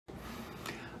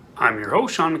I'm your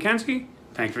host, Sean MacKenzie.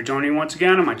 Thank you for joining once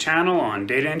again on my channel on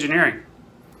data engineering.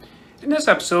 In this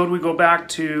episode, we go back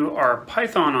to our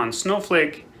Python on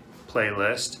Snowflake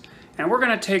playlist, and we're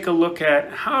going to take a look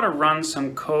at how to run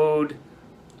some code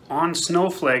on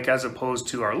Snowflake as opposed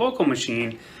to our local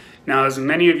machine. Now, as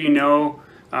many of you know,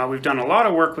 we've done a lot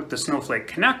of work with the Snowflake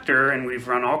connector, and we've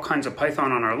run all kinds of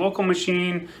Python on our local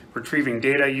machine, retrieving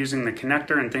data using the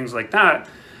connector and things like that.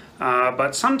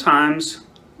 But sometimes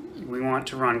we want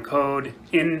to run code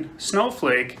in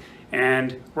Snowflake,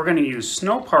 and we're going to use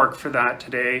Snowpark for that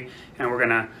today, and we're going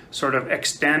to sort of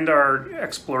extend our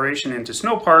exploration into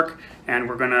Snowpark, and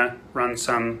we're going to run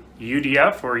some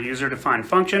UDF or user-defined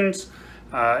functions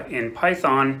in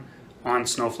Python on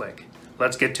Snowflake.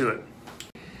 Let's get to it.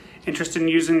 Interested in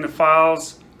using the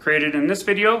files created in this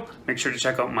video? Make sure to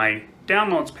check out my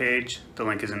downloads page. The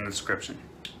link is in the description.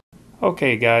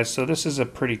 Okay guys, so this is a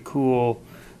pretty cool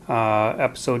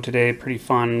episode today, pretty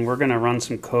fun. We're going to run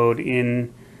some code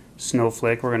in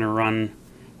Snowflake. We're going to run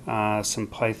some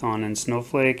Python in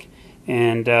Snowflake,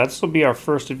 and this will be our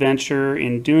first adventure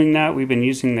in doing that. We've been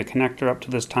using the connector up to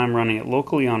this time, running it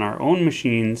locally on our own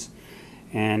machines,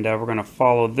 and we're going to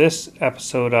follow this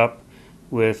episode up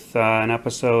with an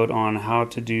episode on how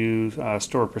to do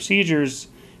store procedures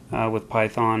with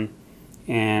Python,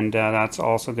 and that's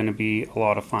also going to be a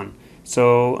lot of fun.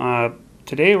 So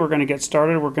today we're going to get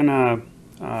started. We're going to,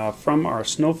 from our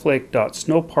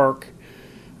snowflake.snowpark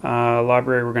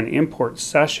library, we're going to import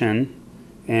session,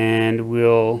 and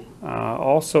we'll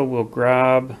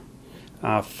grab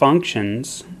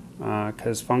functions,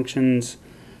 because functions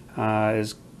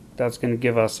that's going to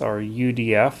give us our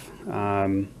UDF,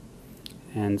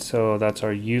 and so that's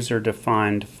our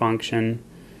user-defined function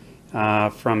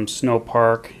from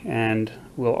Snowpark. And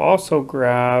we'll also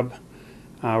grab,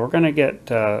 we're going to get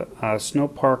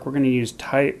Snowpark, we're going to use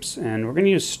types, and we're going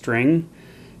to use string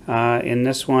in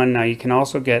this one. Now you can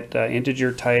also get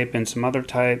integer type and some other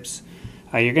types.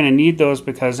 You're going to need those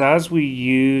because as we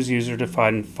use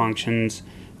user-defined functions,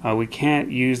 we can't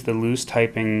use the loose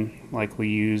typing like we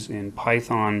use in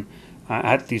Python.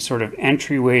 At the sort of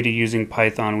entryway to using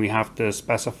Python, we have to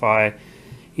specify,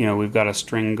 you know, we've got a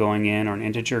string going in or an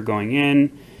integer going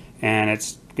in, and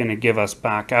it's going to give us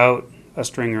back out a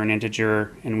string or an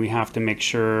integer, and we have to make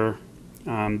sure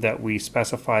that we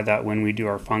specify that when we do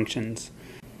our functions.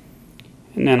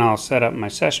 And then I'll set up my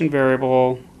session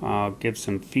variable, I'll give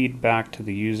some feedback to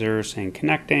the user saying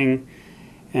connecting,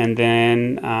 and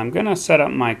then I'm going to set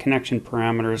up my connection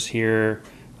parameters here,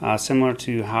 similar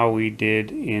to how we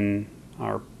did in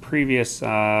our previous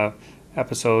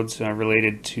episodes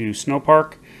related to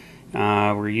Snowpark.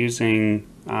 We're using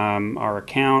our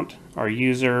account, our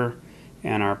user,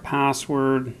 and our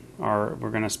password. We're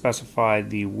going to specify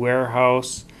the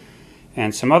warehouse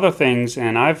and some other things,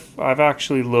 and I've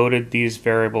actually loaded these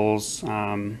variables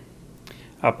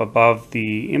up above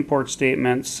the import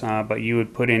statements, but you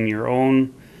would put in your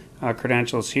own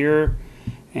credentials here,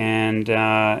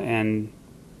 and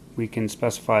we can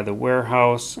specify the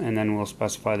warehouse, and then we'll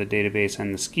specify the database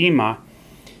and the schema,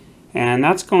 and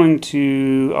that's going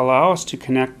to allow us to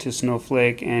connect to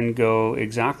Snowflake and go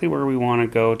exactly where we want to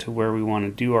go to where we want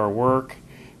to do our work,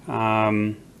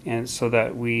 and so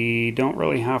that we don't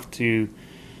really have to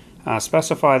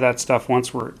specify that stuff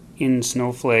once we're in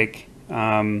Snowflake.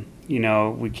 You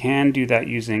know, we can do that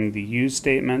using the use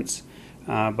statements,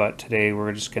 but today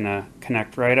we're just going to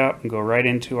connect right up and go right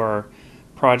into our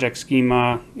project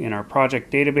schema in our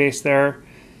project database there,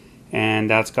 and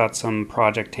that's got some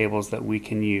project tables that we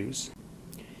can use.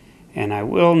 And I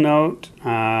will note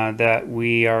that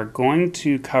we are going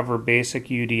to cover basic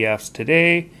UDFs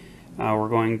today. We're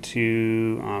going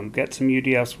to get some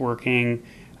UDFs working,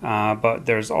 but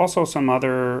there's also some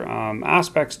other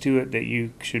aspects to it that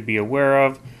you should be aware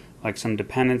of, like some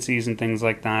dependencies and things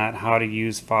like that, how to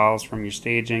use files from your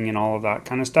staging and all of that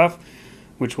kind of stuff,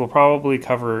 which we'll probably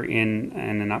cover in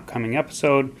an upcoming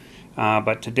episode.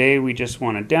 But today we just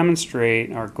want to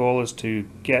demonstrate, our goal is to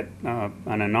get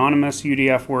an anonymous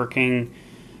UDF working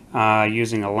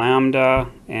using a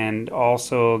Lambda, and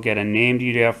also get a named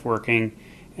UDF working,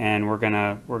 and we're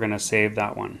gonna save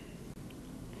that one.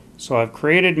 So I've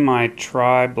created my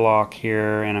try block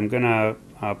here, and I'm gonna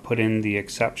put in the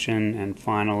exception and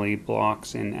finally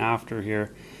blocks in after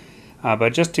here.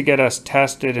 But just to get us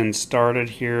tested and started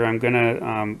here, I'm going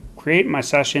to create my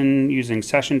session using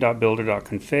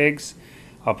session.builder.configs.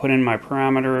 I'll put in my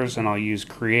parameters, and I'll use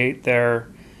create there,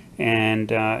 and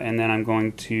then I'm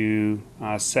going to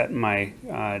set my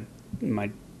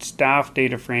my staff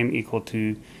data frame equal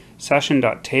to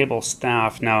session.table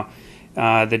staff. Now,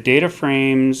 The data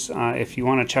frames, if you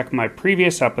want to check my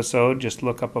previous episode, just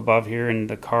look up above here and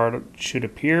the card should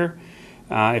appear.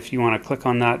 If you want to click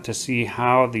on that to see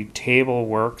how the table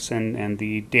works and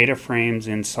the data frames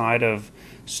inside of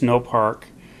Snowpark,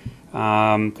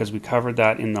 because we covered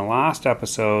that in the last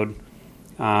episode.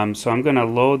 So I'm going to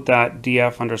load that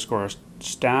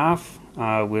df_staff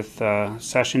with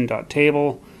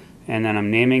session.table, and then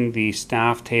I'm naming the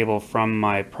staff table from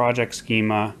my project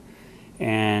schema,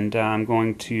 and I'm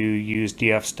going to use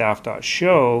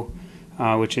dfstaff.show,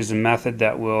 which is a method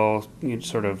that will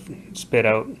sort of spit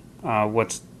out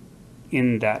what's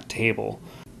in that table.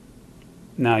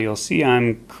 Now you'll see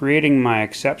I'm creating my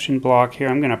exception block here.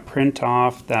 I'm going to print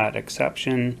off that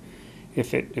exception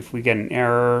if we get an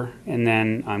error, and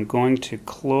then I'm going to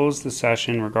close the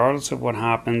session regardless of what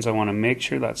happens. I want to make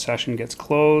sure that session gets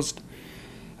closed.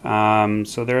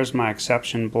 So there's my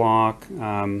exception block,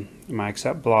 my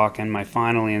accept block, and my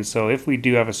finally. And so if we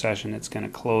do have a session, it's going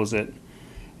to close it,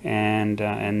 and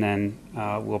then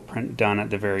we'll print done at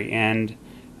the very end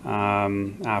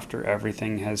after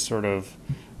everything has sort of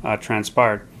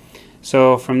transpired.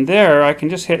 So from there I can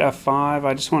just hit F5.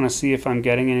 I just want to see if I'm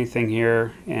getting anything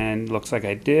here, and looks like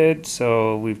I did.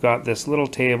 So we've got this little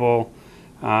table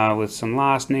with some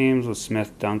last names with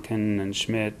Smith, Duncan, and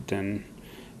Schmidt, and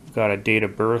we've got a date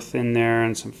of birth in there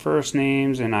and some first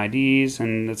names and IDs,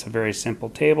 and it's a very simple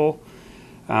table,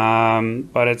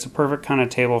 but it's a perfect kind of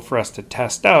table for us to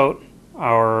test out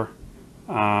our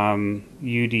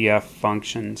UDF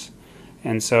functions,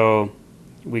 and so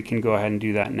we can go ahead and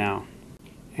do that now.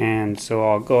 And so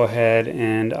I'll go ahead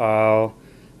and I'll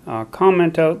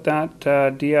comment out that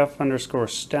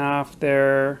df_staff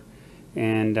there,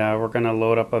 and we're going to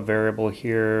load up a variable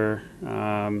here.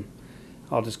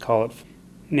 I'll just call it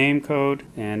name code,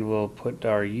 and we'll put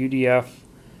our UDF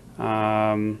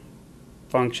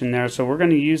function there. So we're going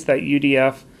to use that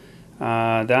UDF.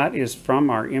 That is from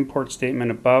our import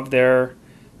statement above there,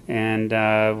 and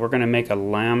we're going to make a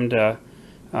Lambda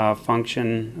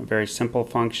function, a very simple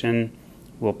function.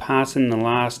 We'll pass in the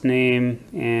last name,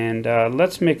 and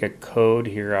let's make a code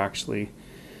here actually.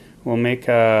 We'll make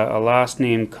a last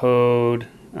name code.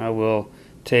 We'll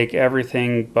take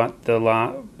everything but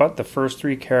the first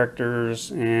three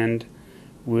characters, and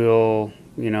we'll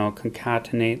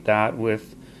concatenate that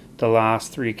with the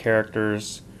last three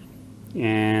characters,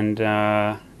 and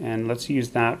let's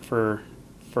use that for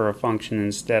a function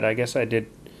instead. I guess I did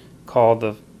call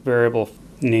the variable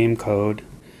name code,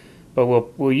 but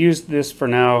we'll use this for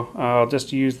now. I'll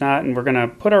just use that, and we're going to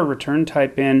put our return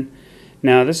type in.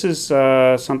 Now this is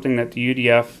something that the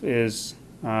UDF is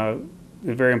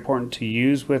very important to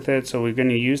use with it, so we're going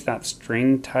to use that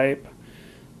string type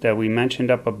that we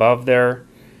mentioned up above there.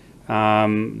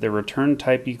 The return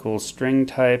type equals string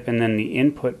type, and then the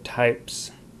input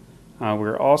types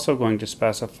we're also going to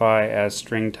specify as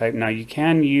string type. Now you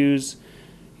can use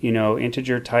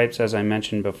integer types, as I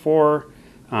mentioned before.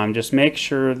 Just make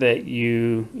sure that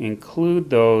you include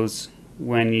those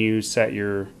when you set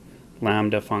your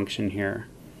Lambda function here,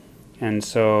 and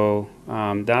so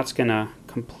that's going to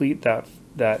complete that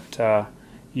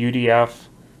UDF,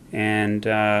 and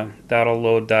that'll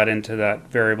load that into that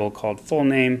variable called full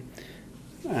name,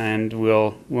 and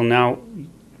we'll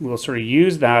sort of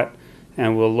use that,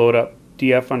 and we'll load up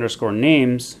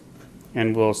df_names,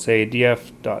 and we'll say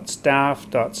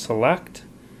df.staff.select,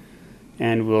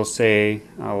 and we'll say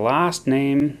last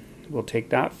name. We'll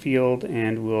take that field,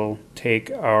 and we'll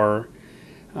take our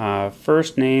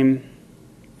first name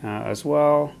as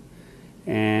well,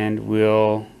 and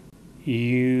we'll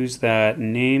use that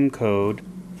name code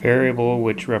variable,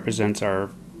 which represents our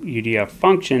UDF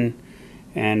function,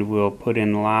 and we'll put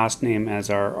in last name as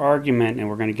our argument, and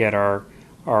we're going to get our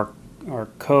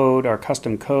code, our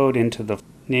custom code, into the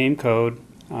name code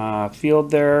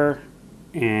field there,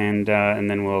 and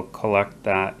then we'll collect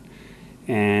that.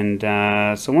 And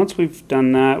so once we've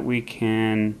done that, we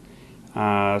can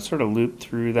sort of loop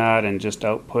through that and just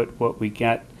output what we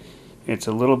get. It's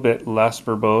a little bit less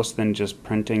verbose than just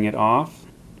printing it off.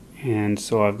 And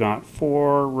so I've got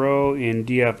 4 row in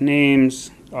df names.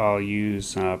 I'll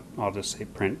just say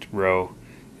print row,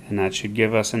 and that should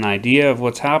give us an idea of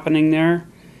what's happening there.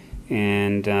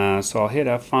 And so I'll hit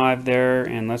F5 there,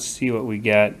 and let's see what we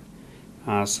get.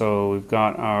 So we've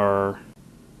got our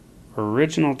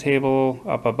original table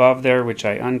up above there, which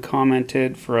I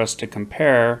uncommented for us to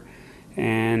compare,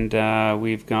 and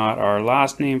we've got our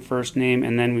last name, first name,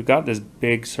 and then we've got this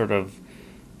big sort of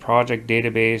project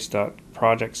database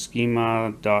project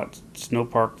schema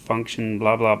snowpark function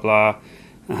blah blah blah,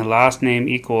 last name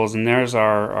equals, and there's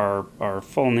our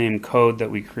full name code that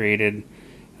we created,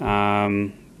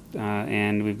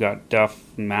 and we've got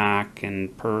def mac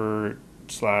and per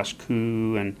slash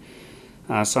coup and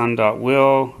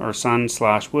sun.will or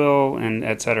sun/will and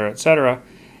etc., etc.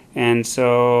 And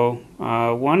so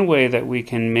one way that we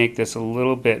can make this a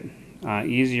little bit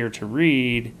easier to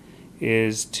read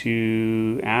is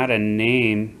to add a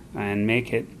name and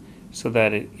make it so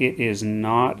that it is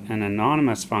not an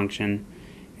anonymous function,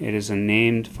 it is a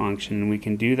named function. And we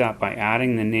can do that by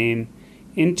adding the name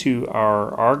into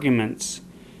our arguments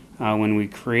when we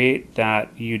create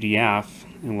that UDF,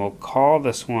 and we'll call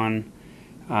this one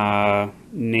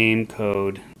name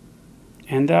code.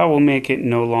 And that will make it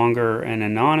no longer an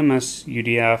anonymous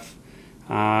UDF.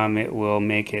 It will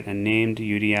make it a named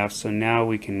UDF. So now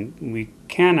we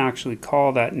can actually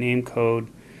call that name code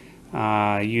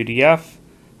UDF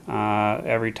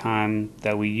every time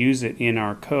that we use it in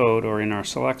our code or in our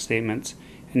select statements.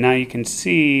 And now you can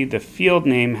see the field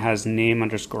name has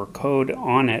name_code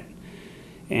on it,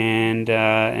 and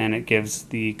it gives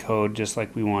the code just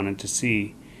like we wanted to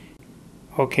see.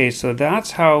 Okay, so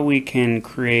that's how we can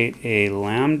create a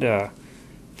Lambda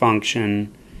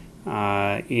function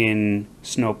in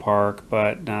Snowpark,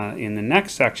 but in the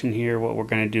next section here, what we're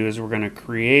going to do is we're going to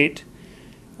create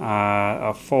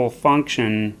a full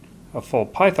function, a full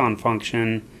Python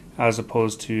function, as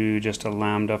opposed to just a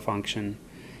Lambda function.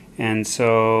 And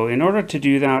so in order to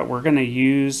do that, we're going to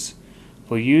use,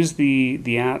 we'll use the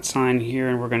 @ sign here,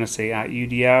 and we're going to say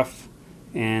 @UDF,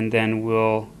 and then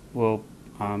we'll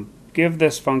give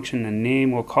this function a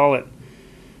name. We'll call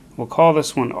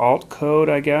this one alt code,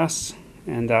 I guess,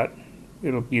 and that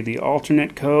it'll be the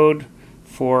alternate code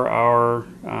for our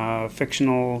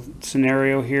fictional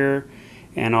scenario here.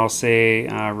 And I'll say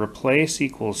replace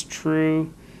equals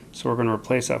true, so we're going to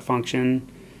replace that function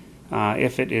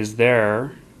if it is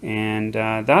there. And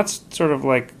that's sort of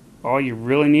like all you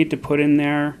really need to put in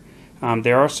there.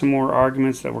 There are some more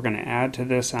arguments that we're going to add to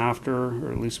this after,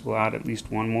 or at least we'll add at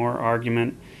least one more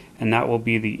argument, and that will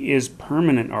be the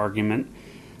isPermanent argument,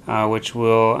 which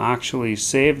will actually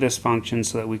save this function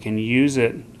so that we can use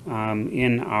it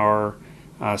in our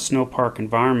Snowpark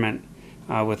environment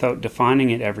without defining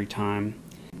it every time.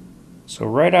 So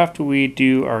right after we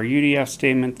do our UDF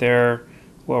statement there,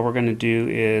 what we're going to do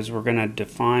is we're going to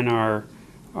define our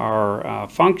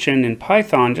function in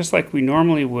Python just like we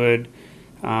normally would,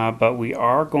 but we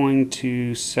are going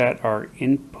to set our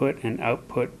input and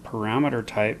output parameter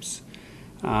types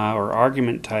or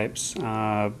argument types.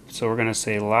 So we're going to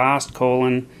say last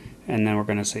colon, and then we're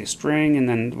going to say string, and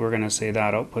then we're going to say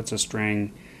that outputs a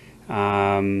string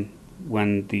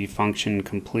when the function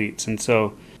completes. And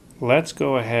so let's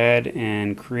go ahead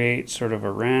and create sort of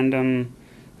a random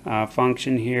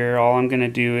function here. All I'm going to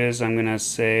do is I'm going to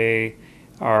say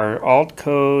our alt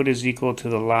code is equal to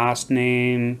the last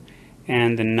name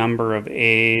and the number of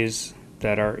A's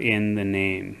that are in the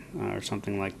name, or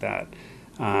something like that.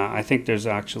 I think there's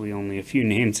actually only a few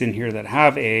names in here that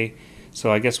have A,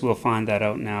 so I guess we'll find that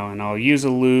out now. And I'll use a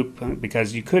loop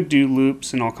because you could do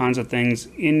loops and all kinds of things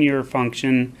in your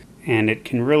function, and it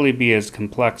can really be as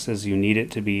complex as you need it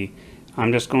to be.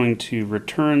 I'm just going to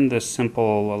return this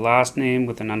simple last name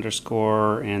with an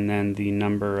underscore and then the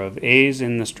number of A's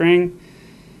in the string.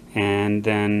 And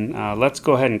then let's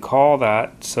go ahead and call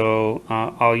that. So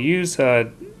I'll use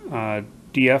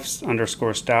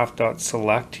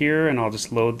df_staff.select here, and I'll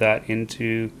just load that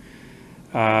into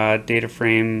data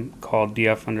frame called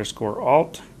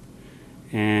df_alt.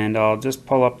 And I'll just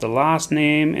pull up the last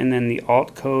name and then the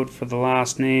alt code for the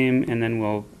last name, and then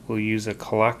we'll use a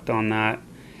collect on that,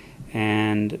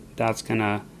 and that's going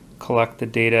to collect the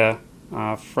data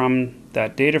from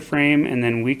that data frame, and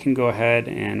then we can go ahead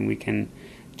and we can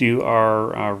do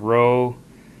our row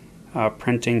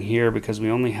printing here because we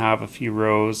only have a few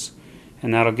rows,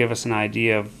 and that'll give us an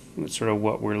idea of sort of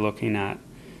what we're looking at.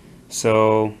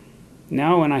 So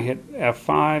now when I hit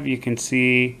F5, you can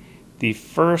see the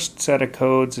first set of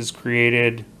codes is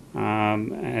created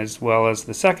as well as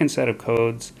the second set of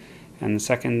codes, and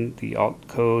the alt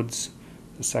codes,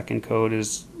 the second code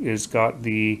is got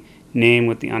the name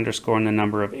with the underscore and the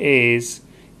number of A's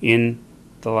in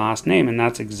the last name, and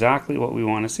that's exactly what we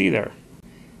want to see there.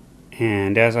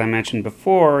 And as I mentioned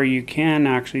before, you can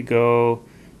actually go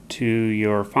to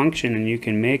your function and you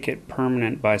can make it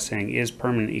permanent by saying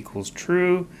isPermanent equals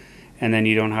true, and then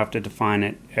you don't have to define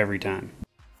it every time.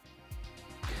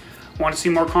 Want to see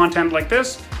more content like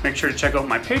this? Make sure to check out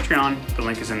my Patreon. The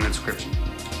link is in the description.